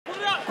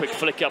quick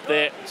flick up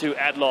there to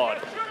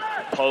Adlard.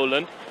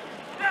 Poland.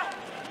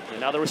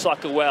 Another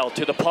recycle well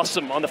to the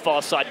possum on the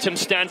far side, Tim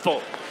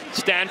Stanfill.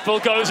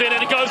 Stanfill goes in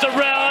and it goes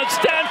around.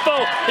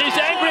 Stanfill, he's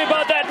angry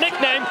about that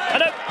nickname,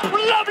 and a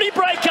lovely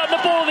break on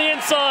the ball on the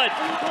inside.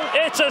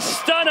 It's a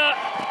stunner.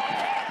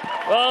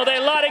 Well, they're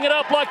lighting it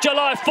up like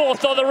July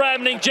 4th on the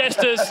Rambling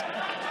Jesters,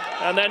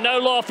 and they're no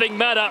laughing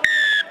matter.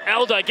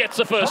 Elder gets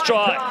the first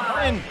try.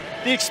 And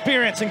the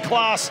experience and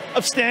class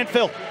of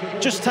Stanfill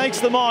just takes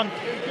them on,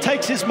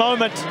 takes his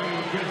moment,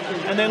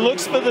 and then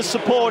looks for the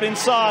support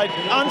inside.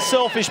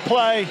 Unselfish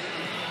play.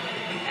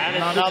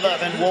 None other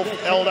than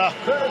Wolfe-Elder.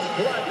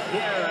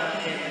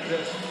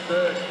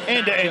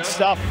 End-to-end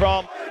stuff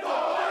from